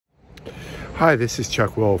Hi, this is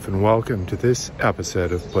Chuck Wolf, and welcome to this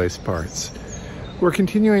episode of Place Parts. We're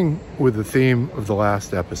continuing with the theme of the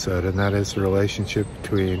last episode, and that is the relationship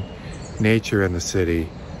between nature and the city.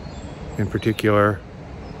 In particular,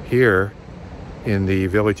 here in the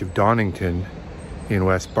village of Donington in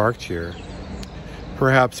West Berkshire,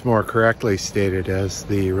 perhaps more correctly stated as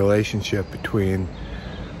the relationship between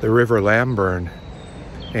the River Lamburn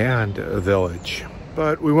and a village.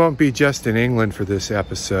 But we won't be just in England for this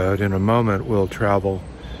episode. In a moment, we'll travel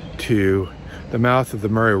to the mouth of the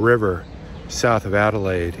Murray River, south of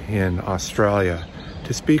Adelaide in Australia,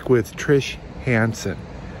 to speak with Trish Hansen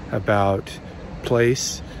about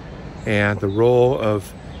place and the role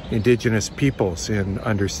of indigenous peoples in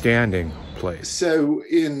understanding place. So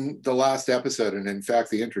in the last episode, and in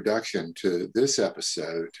fact, the introduction to this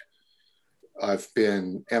episode, I've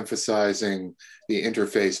been emphasizing the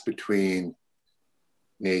interface between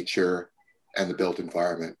nature and the built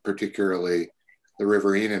environment, particularly the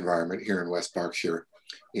riverine environment here in West Berkshire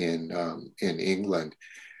in England.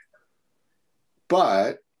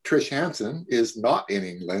 But Trish Hansen is not in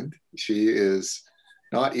England. She is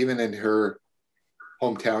not even in her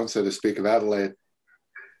hometown, so to speak, of Adelaide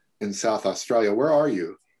in South Australia. Where are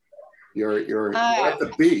you? You're at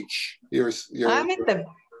the beach. I'm at the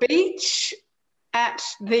beach at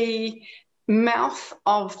the mouth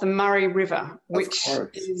of the Murray River, which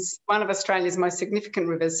is one of Australia's most significant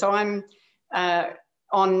rivers. So I'm on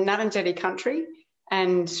Ngarrindjeri country,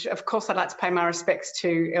 and of course I'd like to pay my respects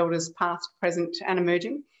to elders past, present and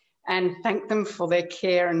emerging, and thank them for their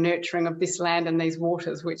care and nurturing of this land and these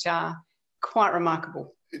waters, which are quite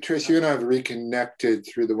remarkable. Trish, you and I have reconnected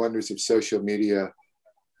through the wonders of social media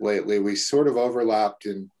lately. We sort of overlapped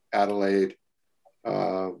in Adelaide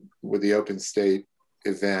with the Open State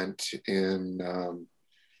event in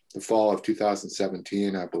the fall of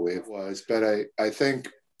 2017, I believe it was. But I think,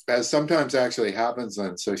 as sometimes actually happens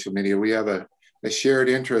on social media, we have a shared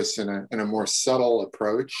interest in a more subtle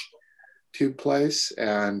approach to place.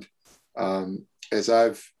 And as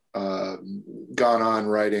I've gone on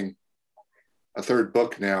writing a third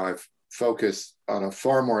book now, I've focused on a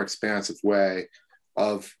far more expansive way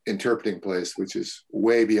of interpreting place, which is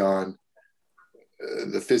way beyond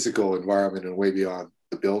the physical environment and way beyond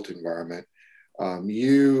the built environment.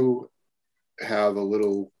 You have a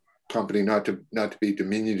little company, not to be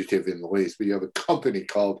diminutive in the least, but you have a company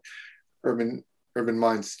called Urban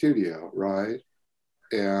Mind Studio, right?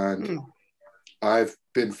 And I've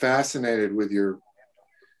been fascinated with your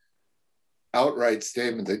outright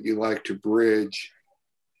statement that you like to bridge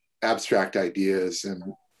abstract ideas and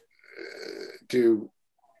do,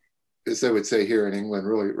 as they would say here in England,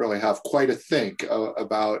 really have quite a think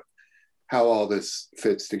about how all this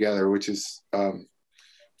fits together, which is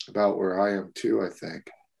about where I am too, I think.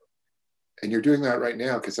 And you're doing that right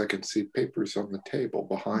now because I can see papers on the table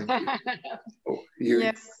behind you.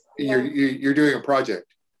 Yes. You're doing a project.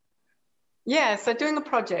 Yeah, so doing a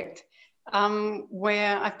project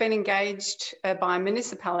where I've been engaged by a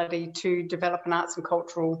municipality to develop an arts and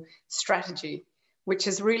cultural strategy, which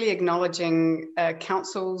is really acknowledging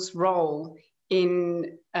council's role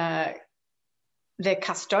in their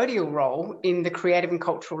custodial role in the creative and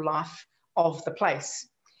cultural life of the place.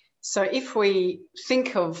 So if we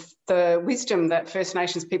think of the wisdom that First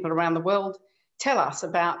Nations people around the world tell us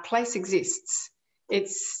about place exists,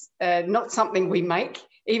 it's not something we make,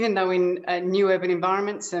 even though in new urban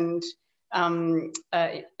environments and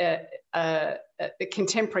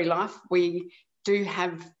contemporary life, we do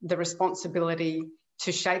have the responsibility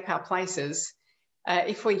to shape our places.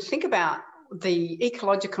 If we think about the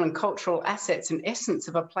ecological and cultural assets and essence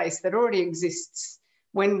of a place that already exists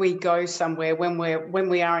when we go somewhere, when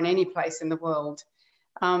we are in any place in the world,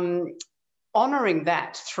 honouring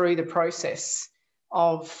that through the process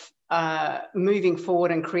of moving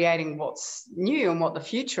forward and creating what's new and what the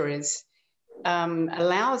future is,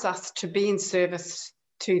 allows us to be in service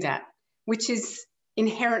to that, which is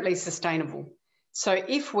inherently sustainable. So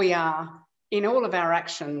if we are in all of our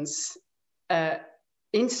actions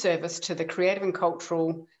in service to the creative and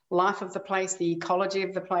cultural life of the place, the ecology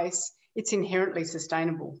of the place, it's inherently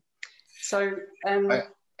sustainable. So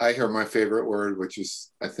I hear my favorite word, which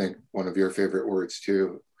is, I think, one of your favorite words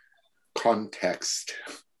too, context.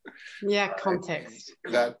 Yeah, context.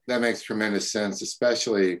 That makes tremendous sense,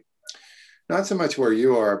 especially not so much where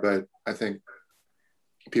you are, but I think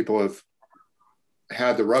people have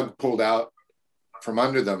had the rug pulled out from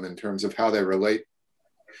under them in terms of how they relate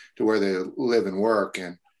to where they live and work.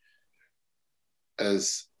 And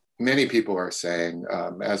as many people are saying,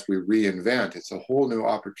 as we reinvent, it's a whole new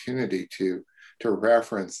opportunity to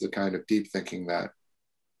reference the kind of deep thinking that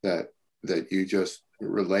you just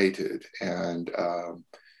related. And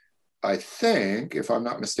I think, if I'm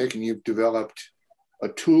not mistaken, you've developed a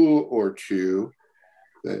tool or two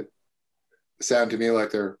that sound to me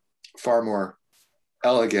like they're far more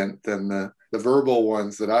elegant than the verbal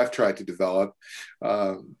ones that I've tried to develop.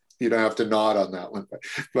 You don't have to nod on that one.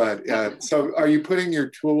 But so are you putting your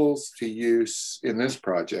tools to use in this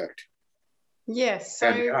project? Yes. So,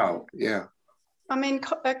 and how? Yeah. I mean,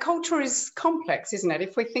 culture is complex, isn't it?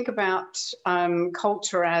 If we think about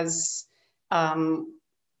culture as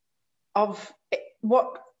of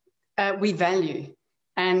what we value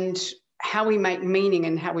and how we make meaning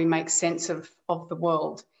and how we make sense of the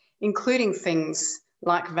world, including things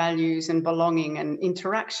like values and belonging and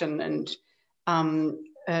interaction and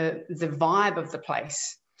the vibe of the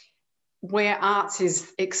place, where arts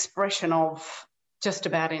is expression of just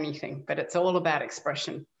about anything, but it's all about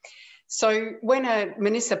expression. So when a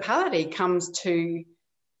municipality comes to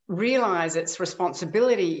realise its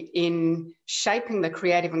responsibility in shaping the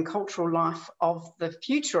creative and cultural life of the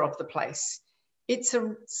future of the place, it's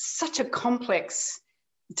such a complex,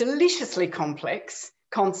 deliciously complex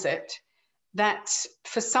concept that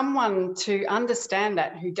for someone to understand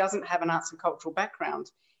that who doesn't have an arts and cultural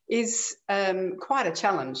background is quite a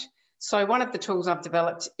challenge. So one of the tools I've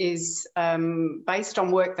developed is based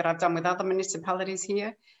on work that I've done with other municipalities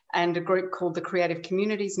here and a group called the Creative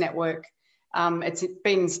Communities Network. It's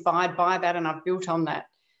been inspired by that and I've built on that,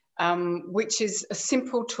 which is a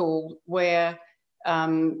simple tool where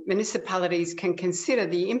municipalities can consider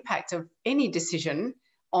the impact of any decision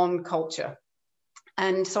on culture.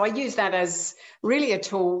 And so I use that as really a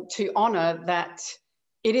tool to honour that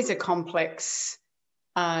it is a complex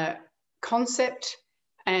concept,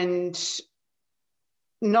 and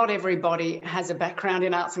not everybody has a background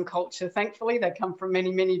in arts and culture. Thankfully, they come from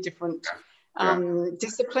many, many different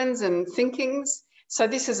disciplines and thinkings. So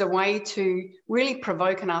this is a way to really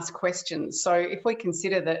provoke and ask questions. So if we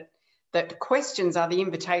consider that questions are the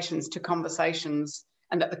invitations to conversations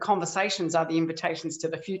and that the conversations are the invitations to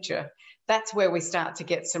the future, that's where we start to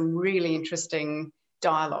get some really interesting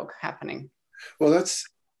dialogue happening. Well, that's,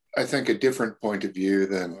 I think, a different point of view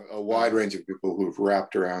than a wide range of people who've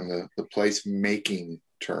wrapped around the place-making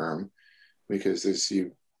term, because as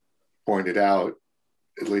you pointed out,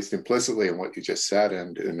 at least implicitly in what you just said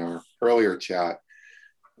and in our earlier chat,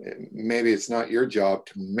 maybe it's not your job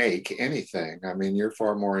to make anything. I mean, you're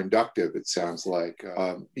far more inductive, it sounds like.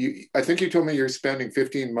 I think you told me you're spending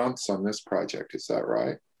 15 months on this project. Is that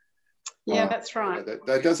right? Yeah, that's right.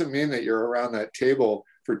 That doesn't mean that you're around that table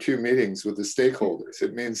for 2 meetings with the stakeholders.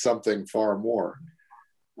 It means something far more.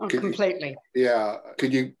 Oh, completely.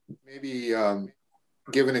 Could you maybe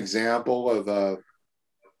give an example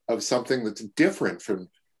of something that's different from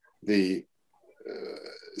the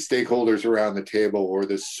stakeholders around the table, or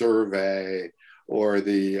the survey, or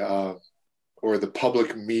the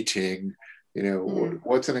public meeting? You know,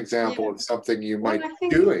 what's an example of something you might be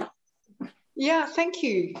doing? Yeah, thank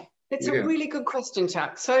you. It's a really good question,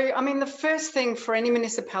 Chuck. So, I mean, the first thing for any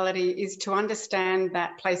municipality is to understand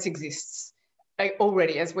that place exists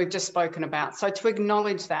already, as we've just spoken about. So to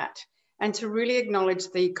acknowledge that and to really acknowledge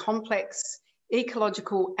the complex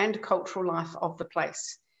ecological and cultural life of the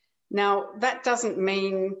place. Now, that doesn't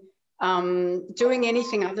mean doing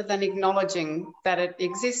anything other than acknowledging that it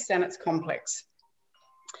exists and it's complex.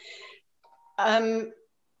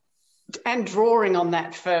 And drawing on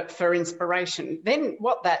that for inspiration. Then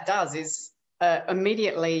what that does is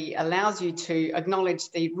immediately allows you to acknowledge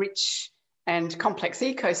the rich and complex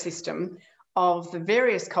ecosystem of the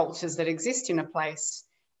various cultures that exist in a place,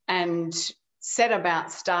 and set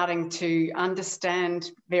about starting to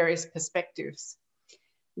understand various perspectives.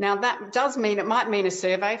 Now that does mean, it might mean a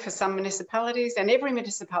survey for some municipalities, and every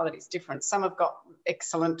municipality is different. Some have got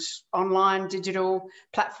excellent online digital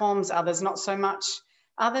platforms, others not so much.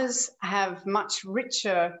 Others have much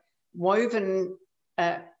richer woven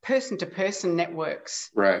person-to-person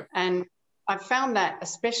networks. Right. And I've found that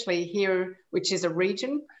especially here, which is a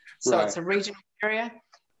region, so it's a regional area,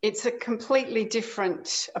 it's a completely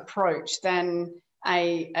different approach than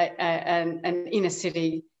an inner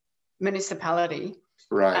city municipality.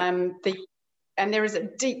 Right. And there is a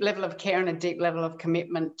deep level of care and a deep level of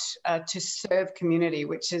commitment to serve community,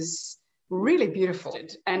 which is really beautiful.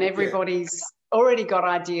 And everybody's already got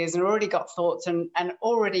ideas and already got thoughts and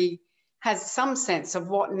already has some sense of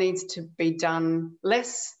what needs to be done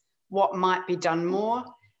less, what might be done more,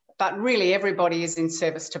 but really everybody is in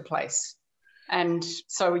service to place. And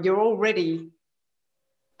so you're already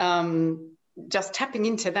just tapping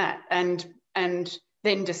into that and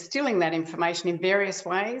then distilling that information in various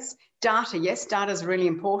ways. Data, yes, data is really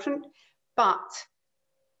important, but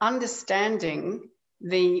understanding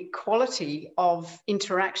the quality of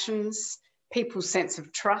interactions, people's sense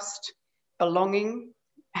of trust, belonging,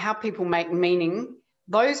 how people make meaning.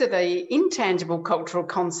 Those are the intangible cultural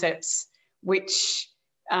concepts which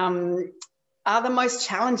are the most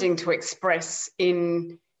challenging to express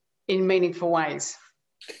in meaningful ways.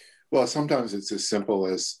 Well, sometimes it's as simple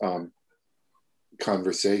as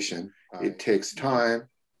conversation. It takes time,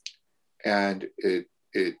 and it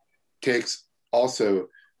takes also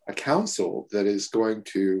a council that is going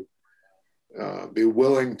to be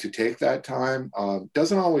willing to take that time.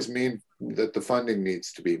 Doesn't always mean that the funding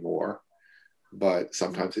needs to be more, but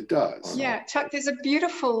sometimes it does. Yeah, Chuck, there's a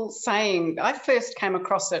beautiful saying. I first came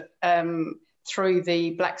across it through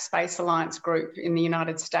the Black Space Alliance group in the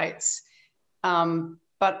United States.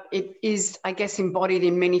 But it is, I guess, embodied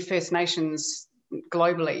in many First Nations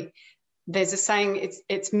globally. There's a saying,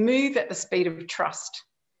 it's move at the speed of trust.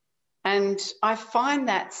 And I find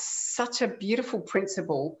that such a beautiful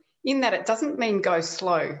principle in that it doesn't mean go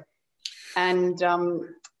slow. And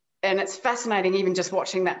it's fascinating even just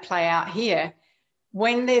watching that play out here.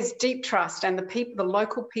 When there's deep trust and the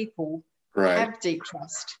local people have deep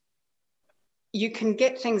trust, you can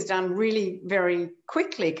get things done really very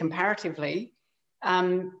quickly comparatively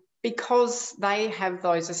because they have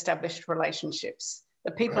those established relationships.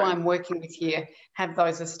 The people I'm working with here have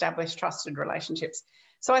those established trusted relationships.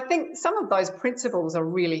 So I think some of those principles are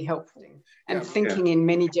really helpful and thinking in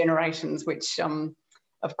many generations, which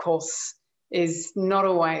of course is not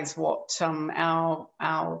always what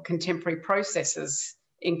our contemporary processes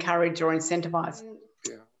encourage or incentivize.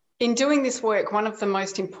 Yeah. In doing this work, one of the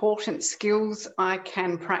most important skills I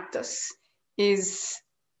can practice is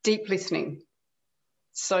deep listening.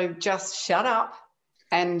 So just shut up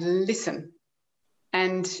and listen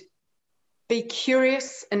and be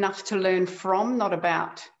curious enough to learn from, not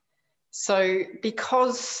about. So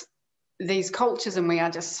because these cultures, and we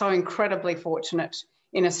are just so incredibly fortunate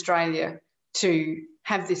in Australia to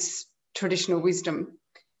have this traditional wisdom,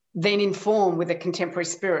 then inform with a contemporary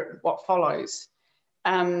spirit what follows.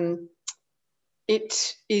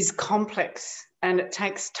 It is complex and it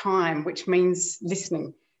takes time, which means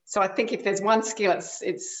listening. So I think if there's one skill,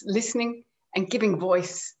 it's listening and giving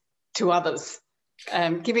voice to others,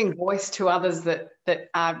 giving voice to others that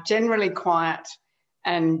are generally quiet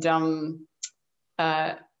and aren't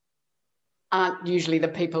usually the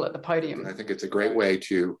people at the podium. I think it's a great way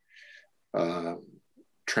to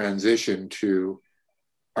transition to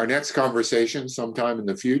our next conversation sometime in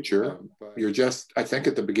the future. You're just, I think,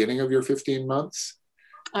 at the beginning of your 15 months.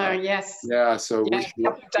 Oh, yes. Yeah, so wish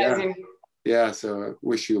you, so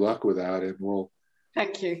wish you luck with that, and we'll...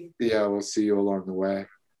 Thank you. Yeah, we'll see you along the way.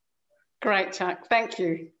 Great, Chuck. Thank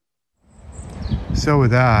you. So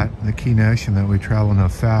with that, the key notion that we travel no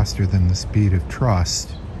faster than the speed of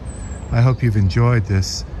trust, I hope you've enjoyed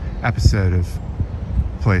this episode of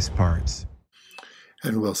Place Parts.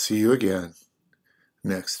 And we'll see you again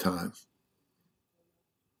next time.